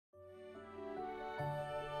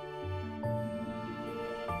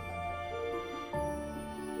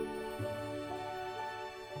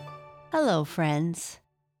Hello, friends,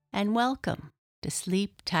 and welcome to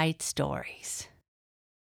Sleep Tight Stories.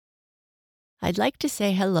 I'd like to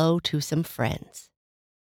say hello to some friends.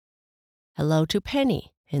 Hello to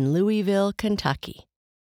Penny in Louisville, Kentucky.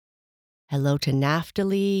 Hello to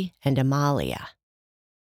Naphtali and Amalia.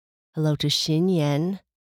 Hello to Xin Yan,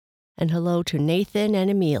 and hello to Nathan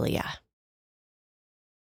and Amelia.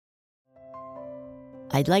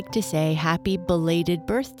 I'd like to say happy belated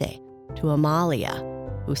birthday to Amalia,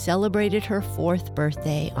 who celebrated her 4th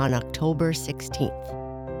birthday on October 16th.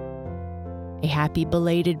 A happy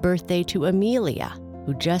belated birthday to Amelia,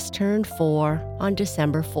 who just turned 4 on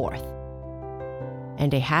December 4th.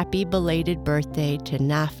 And a happy belated birthday to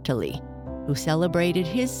Naphtali, who celebrated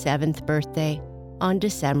his 7th birthday on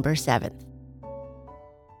December 7th.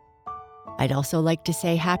 I'd also like to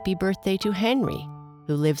say happy birthday to Henry,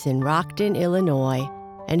 who lives in Rockton, Illinois,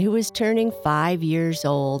 and who is turning 5 years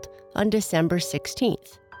old on December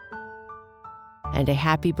 16th. And a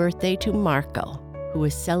happy birthday to Marco, who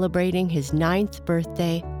is celebrating his 9th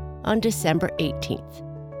birthday on December 18th.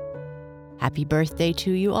 Happy birthday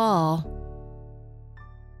to you all.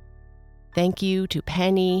 Thank you to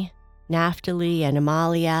Penny, Naphtali and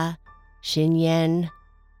Amalia, Xin Yan,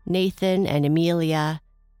 Nathan and Amelia,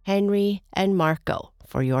 Henry and Marco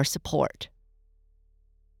for your support.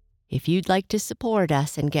 If you'd like to support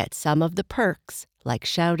us and get some of the perks like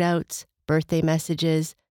shout-outs, birthday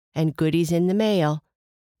messages, and goodies in the mail,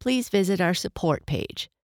 please visit our support page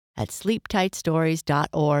at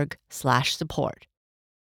sleeptightstories.org/support.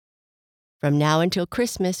 From now until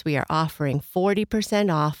Christmas, we are offering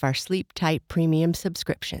 40% off our Sleep Tight premium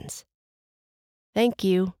subscriptions. Thank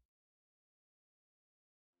you.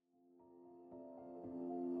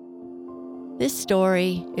 This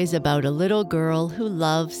story is about a little girl who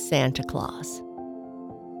loves Santa Claus.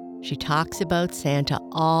 She talks about Santa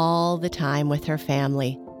all the time with her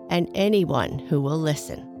family and anyone who will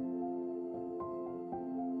listen.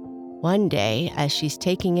 One day, as she's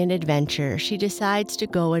taking an adventure, she decides to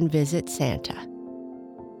go and visit Santa.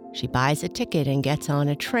 She buys a ticket and gets on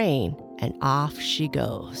a train, and off she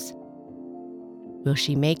goes. Will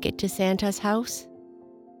she make it to Santa's house?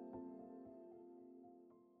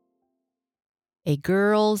 A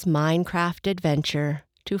girl's Minecraft adventure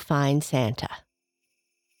to find Santa.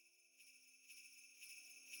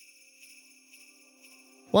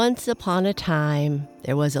 Once upon a time,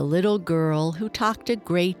 there was a little girl who talked a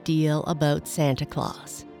great deal about Santa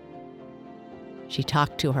Claus. She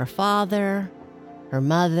talked to her father, her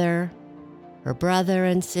mother, her brother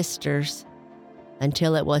and sisters,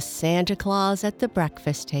 until it was Santa Claus at the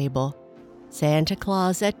breakfast table, Santa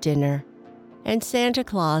Claus at dinner, and Santa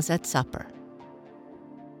Claus at supper.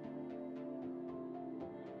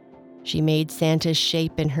 She made Santa's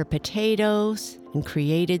shape in her potatoes and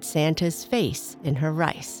created Santa's face in her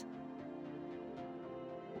rice.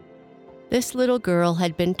 This little girl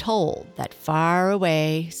had been told that far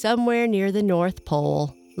away, somewhere near the North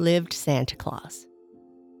Pole, lived Santa Claus.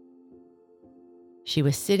 She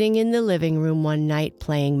was sitting in the living room one night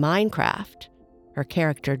playing Minecraft, her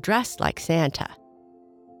character dressed like Santa,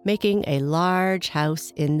 making a large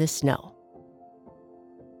house in the snow.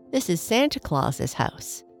 "This is Santa Claus's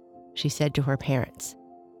house," she said to her parents.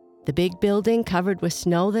 "The big building covered with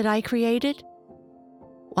snow that I created?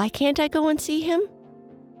 Why can't I go and see him?"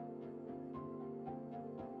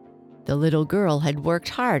 The little girl had worked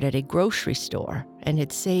hard at a grocery store and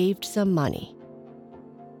had saved some money.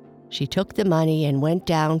 She took the money and went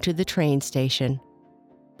down to the train station,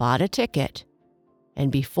 bought a ticket,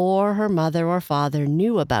 and before her mother or father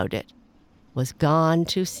knew about it, was gone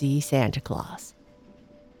to see Santa Claus.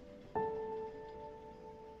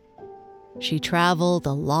 She traveled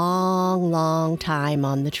a long, long time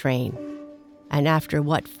on the train, and after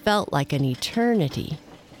what felt like an eternity,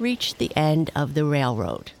 reached the end of the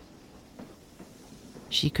railroad.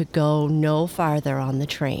 She could go no farther on the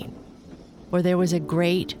train, for there was a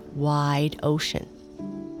great, wide ocean.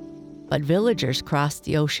 But villagers crossed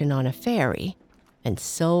the ocean on a ferry, and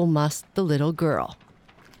so must the little girl,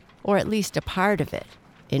 or at least a part of it,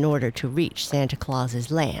 in order to reach Santa Claus's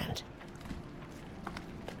land.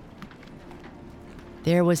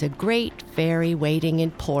 There was a great ferry waiting in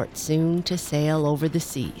port soon to sail over the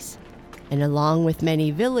seas, and along with many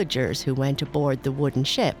villagers who went aboard the wooden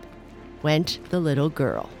ship, went the little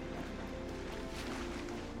girl.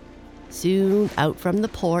 Soon out from the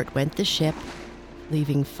port went the ship,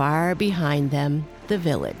 leaving far behind them the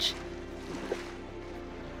village.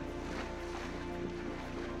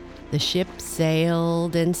 The ship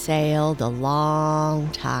sailed and sailed a long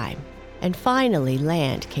time, and finally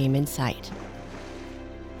land came in sight.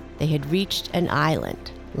 They had reached an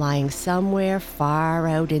island lying somewhere far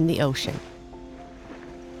out in the ocean.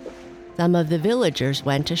 Some of the villagers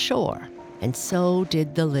went ashore, and so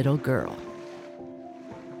did the little girl.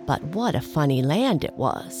 But what a funny land it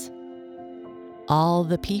was. All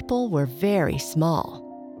the people were very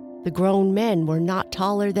small. The grown men were not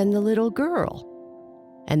taller than the little girl,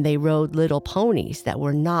 and they rode little ponies that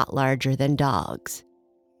were not larger than dogs.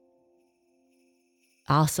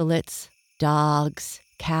 Ocelots, dogs,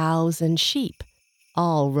 cows, and sheep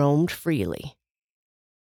all roamed freely.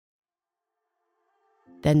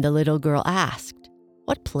 Then the little girl asked,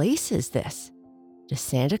 "What place is this? Does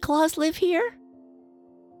Santa Claus live here?"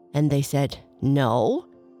 And they said, "No,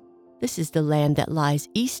 this is the land that lies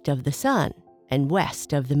east of the sun and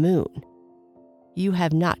west of the moon. You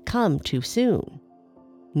have not come too soon.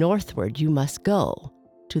 Northward you must go,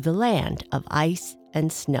 to the land of ice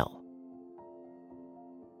and snow."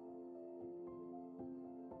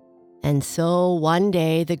 And so one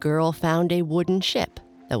day the girl found a wooden ship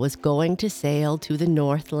that was going to sail to the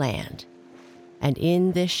North Land, and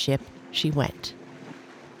in this ship she went.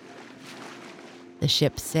 The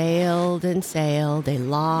ship sailed and sailed a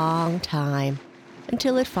long time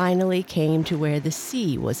until it finally came to where the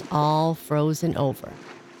sea was all frozen over,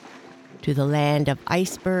 to the land of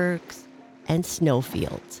icebergs and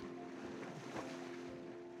snowfields.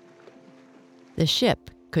 The ship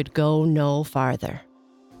could go no farther.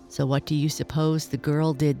 So what do you suppose the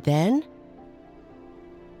girl did then?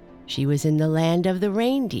 She was in the land of the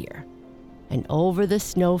reindeer, and over the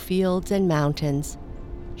snowfields and mountains,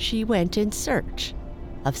 she went in search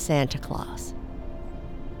of Santa Claus.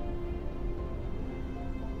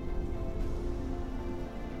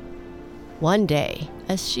 One day,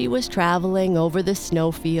 as she was traveling over the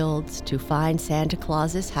snowfields to find Santa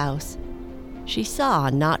Claus's house, she saw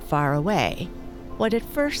not far away what at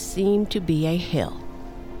first seemed to be a hill.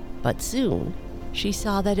 But soon she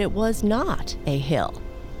saw that it was not a hill,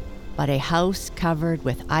 but a house covered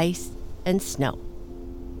with ice and snow.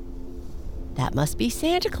 "That must be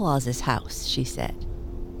Santa Claus's house," she said.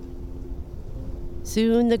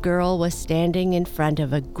 Soon the girl was standing in front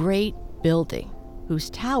of a great building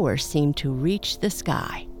whose towers seemed to reach the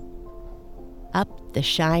sky. Up the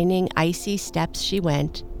shining, icy steps she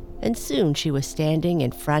went, and soon she was standing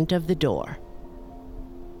in front of the door.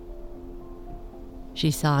 She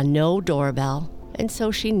saw no doorbell, and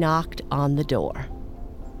so she knocked on the door.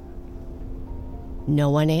 No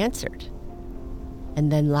one answered, and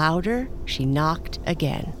then louder she knocked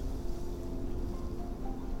again.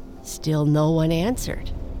 Still no one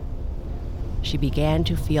answered. She began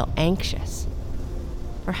to feel anxious.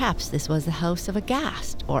 Perhaps this was the house of a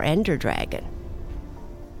ghast or ender dragon.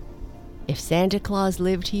 If Santa Claus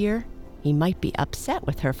lived here, he might be upset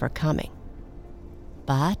with her for coming.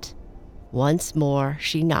 But once more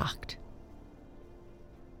she knocked.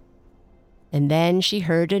 And then she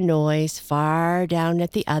heard a noise far down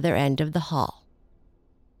at the other end of the hall.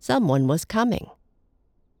 Someone was coming.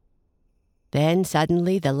 Then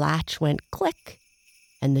suddenly the latch went click,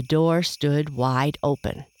 and the door stood wide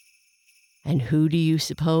open. And who do you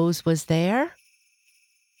suppose was there?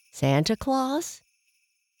 Santa Claus?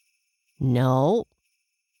 No,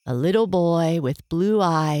 a little boy with blue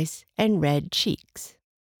eyes and red cheeks.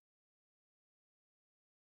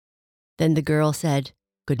 Then the girl said,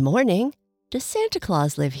 "Good morning. Does Santa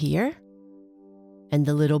Claus live here?" And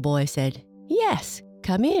the little boy said, "Yes,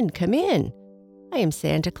 come in, come in. I am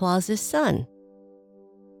Santa Claus's son."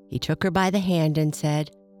 He took her by the hand and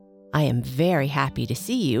said, "I am very happy to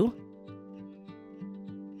see you."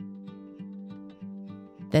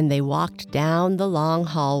 Then they walked down the long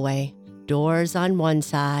hallway, doors on one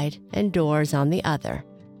side and doors on the other,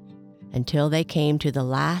 until they came to the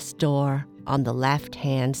last door on the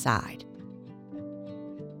left-hand side.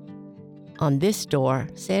 On this door,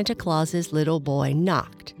 Santa Claus's little boy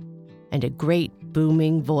knocked, and a great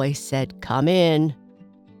booming voice said, "Come in."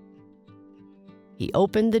 He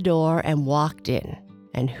opened the door and walked in,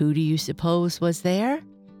 and who do you suppose was there?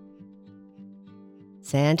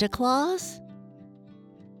 Santa Claus?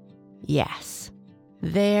 Yes,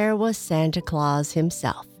 there was Santa Claus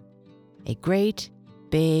himself, a great,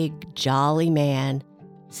 big, jolly man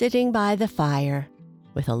sitting by the fire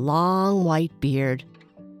with a long white beard,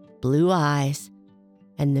 blue eyes,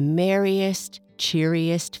 and the merriest,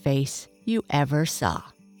 cheeriest face you ever saw.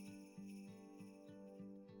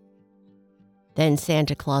 Then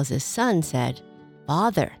Santa Claus's son said,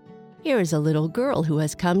 "Father, here is a little girl who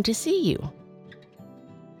has come to see you."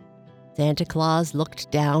 Santa Claus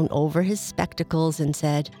looked down over his spectacles and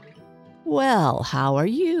said, "Well, how are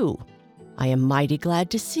you? I am mighty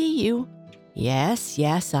glad to see you. Yes,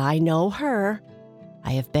 yes, I know her.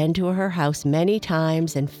 I have been to her house many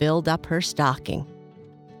times and filled up her stocking.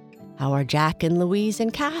 How are Jack and Louise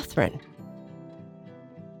and Catherine?"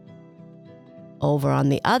 Over on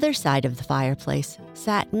the other side of the fireplace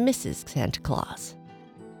sat Mrs. Santa Claus.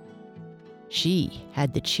 She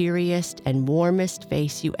had the cheeriest and warmest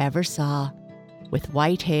face you ever saw, with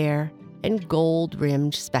white hair and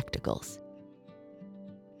gold-rimmed spectacles.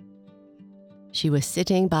 She was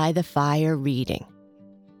sitting by the fire reading.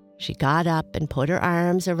 She got up and put her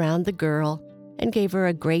arms around the girl and gave her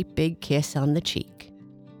a great big kiss on the cheek.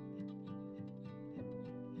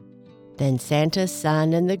 Then Santa's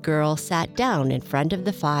son and the girl sat down in front of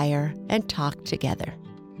the fire and talked together.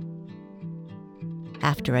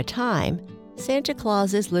 After a time, Santa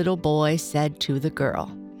Claus's little boy said to the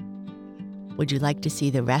girl, "Would you like to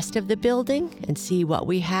see the rest of the building and see what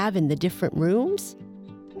we have in the different rooms?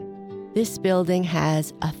 This building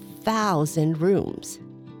has 1,000 rooms."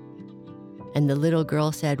 And the little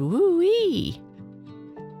girl said, "Woo-wee!"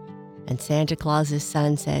 And Santa Claus's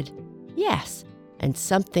son said, "Yes, and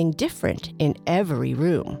something different in every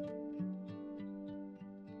room."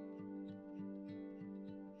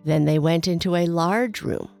 Then they went into a large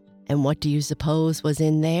room, and what do you suppose was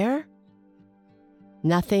in there?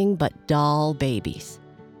 Nothing but doll babies.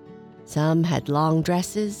 Some had long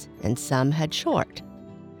dresses and some had short.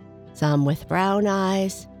 Some with brown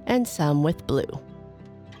eyes and some with blue.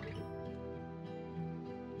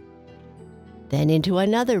 Then into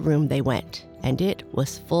another room they went, and it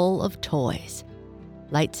was full of toys,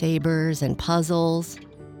 lightsabers and puzzles.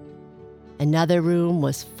 Another room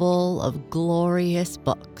was full of glorious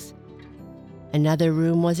books. Another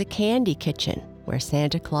room was a candy kitchen where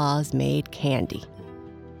Santa Claus made candy.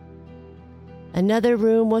 Another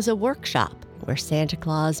room was a workshop where Santa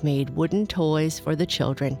Claus made wooden toys for the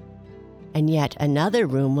children. And yet another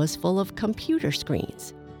room was full of computer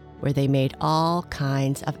screens where they made all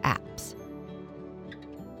kinds of apps.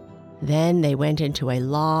 Then they went into a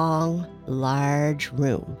long, large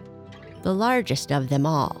room, the largest of them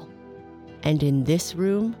all. And in this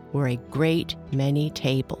room were a great many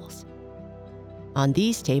tables. On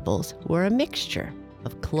these tables were a mixture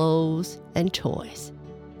of clothes and toys.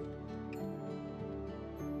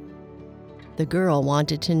 The girl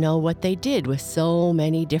wanted to know what they did with so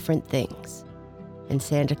many different things. And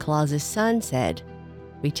Santa Claus's son said,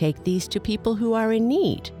 "We take these to people who are in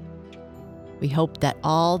need. We hope that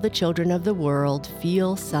all the children of the world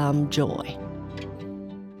feel some joy."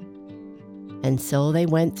 And so they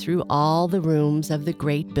went through all the rooms of the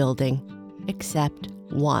great building, except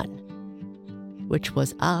one, which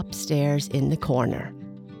was upstairs in the corner.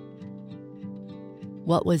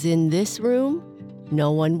 What was in this room?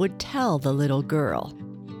 No one would tell the little girl,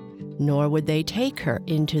 nor would they take her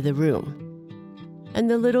into the room. And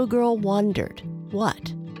the little girl wondered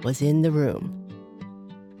what was in the room.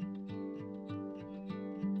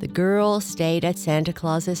 The girl stayed at Santa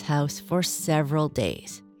Claus's house for several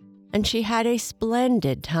days, and she had a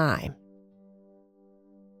splendid time.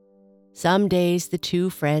 Some days the two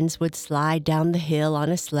friends would slide down the hill on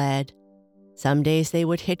a sled. Some days they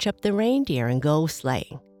would hitch up the reindeer and go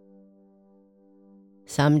sleighing.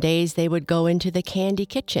 Some days they would go into the candy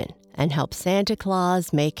kitchen and help Santa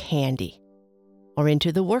Claus make candy, or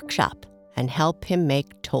into the workshop and help him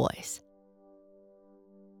make toys.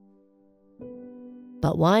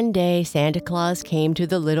 But one day Santa Claus came to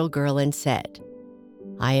the little girl and said,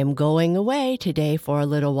 "I am going away today for a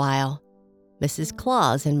little while. Mrs.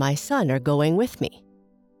 Claus and my son are going with me."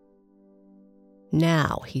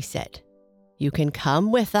 "Now," he said, "you can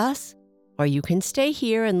come with us, or you can stay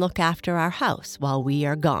here and look after our house while we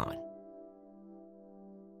are gone."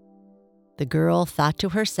 The girl thought to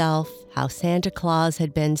herself how Santa Claus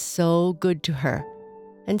had been so good to her,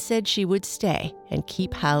 and said she would stay and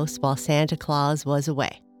keep house while Santa Claus was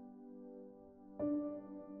away.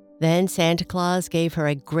 Then Santa Claus gave her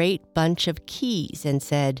a great bunch of keys and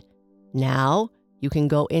said, "Now you can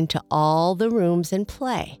go into all the rooms and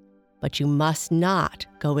play, but you must not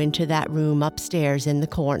go into that room upstairs in the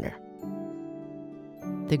corner."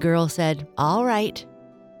 The girl said, "All right."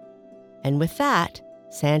 And with that,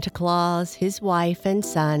 Santa Claus, his wife, and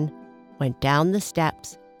son went down the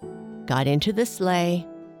steps, got into the sleigh,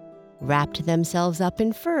 wrapped themselves up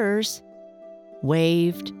in furs,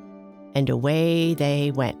 waved, and away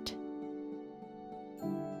they went.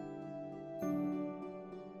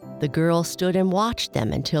 The girl stood and watched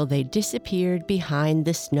them until they disappeared behind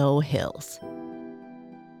the snow hills.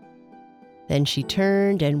 Then she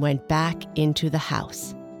turned and went back into the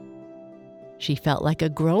house. She felt like a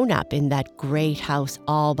grown-up in that great house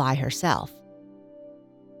all by herself.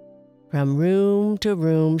 From room to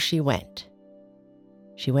room she went.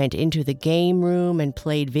 She went into the game room and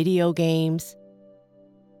played video games.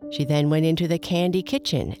 She then went into the candy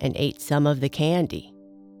kitchen and ate some of the candy.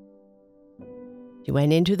 She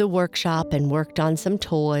went into the workshop and worked on some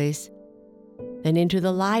toys, then into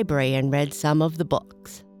the library and read some of the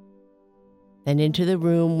books, then into the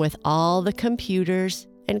room with all the computers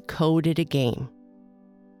and coded a game,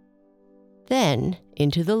 then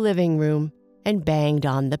into the living room and banged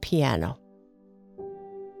on the piano.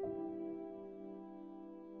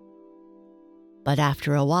 But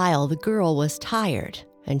after a while, the girl was tired,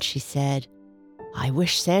 and she said, "I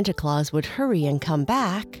wish Santa Claus would hurry and come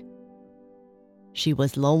back." She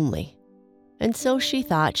was lonely, and so she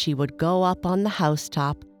thought she would go up on the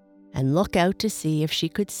housetop and look out to see if she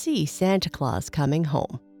could see Santa Claus coming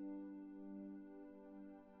home.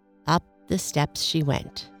 Up the steps she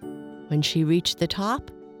went. When she reached the top,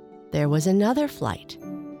 there was another flight.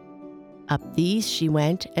 Up these she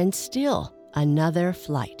went, and still another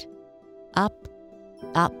flight. Up,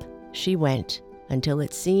 up she went, until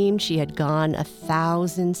it seemed she had gone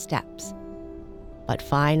 1,000 steps. But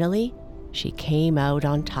finally, she came out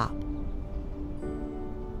on top.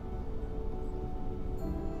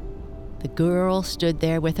 The girl stood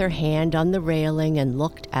there with her hand on the railing and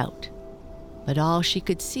looked out, but all she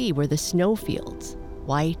could see were the snowfields,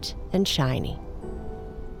 white and shiny.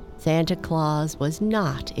 Santa Claus was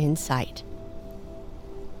not in sight.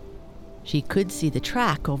 She could see the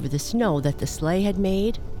track over the snow that the sleigh had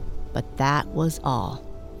made, but that was all.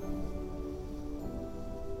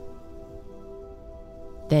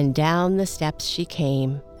 Then down the steps she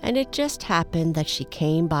came, and it just happened that she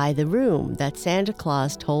came by the room that Santa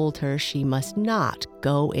Claus told her she must not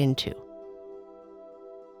go into.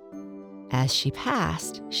 As she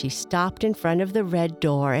passed, she stopped in front of the red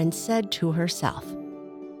door and said to herself,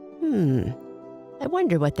 I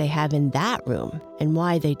wonder what they have in that room and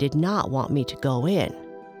why they did not want me to go in."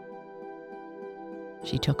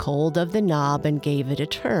 She took hold of the knob and gave it a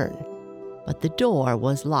turn, but the door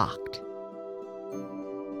was locked.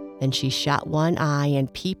 Then she shut one eye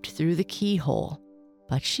and peeped through the keyhole,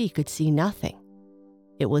 but she could see nothing.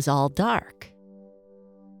 It was all dark.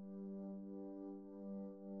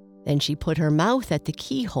 Then she put her mouth at the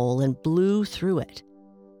keyhole and blew through it,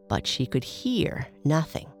 but she could hear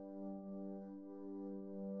nothing.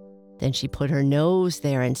 Then she put her nose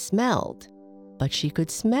there and smelled, but she could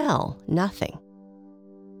smell nothing.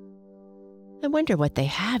 "I wonder what they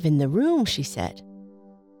have in the room," she said.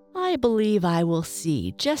 "I believe I will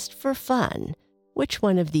see, just for fun, which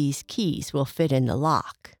one of these keys will fit in the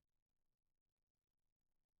lock."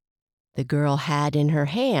 The girl had in her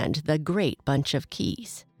hand the great bunch of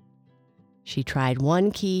keys. She tried one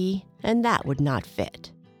key, and that would not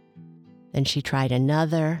fit. Then she tried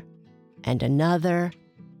another, and another,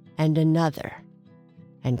 and another,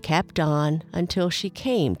 and kept on until she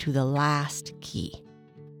came to the last key.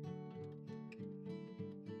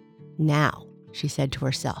 "Now," she said to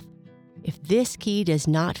herself, "if this key does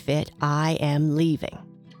not fit, I am leaving."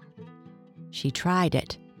 She tried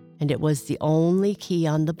it, and it was the only key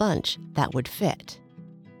on the bunch that would fit.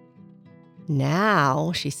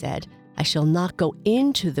 "Now," she said, "I shall not go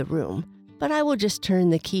into the room, but I will just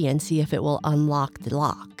turn the key and see if it will unlock the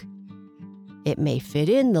lock. It may fit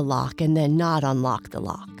in the lock and then not unlock the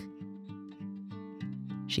lock."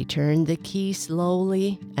 She turned the key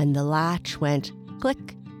slowly, and the latch went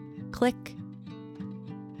click, click,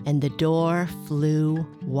 and the door flew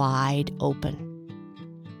wide open.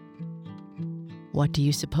 What do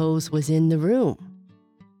you suppose was in the room?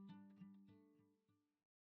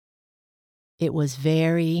 It was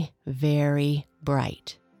very, very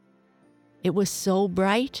bright. It was so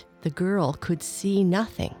bright the girl could see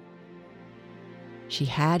nothing. She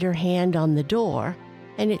had her hand on the door,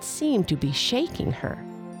 and it seemed to be shaking her,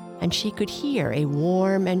 and she could hear a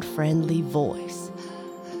warm and friendly voice.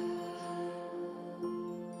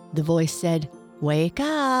 The voice said, "Wake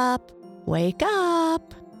up, wake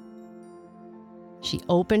up." She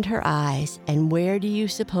opened her eyes, and where do you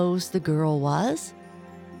suppose the girl was?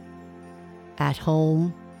 At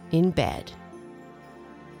home, in bed.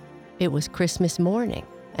 It was Christmas morning,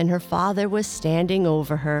 and her father was standing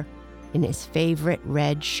over her in his favorite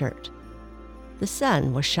red shirt. The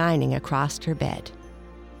sun was shining across her bed.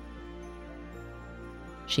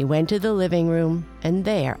 She went to the living room, and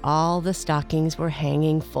there all the stockings were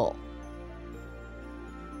hanging full.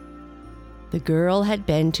 The girl had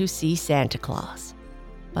been to see Santa Claus,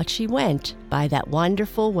 but she went by that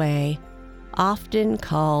wonderful way often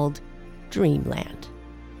called Dreamland.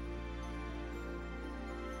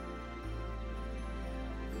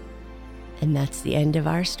 And that's the end of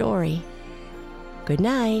our story. Good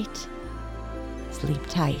night. Sleep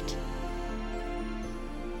tight.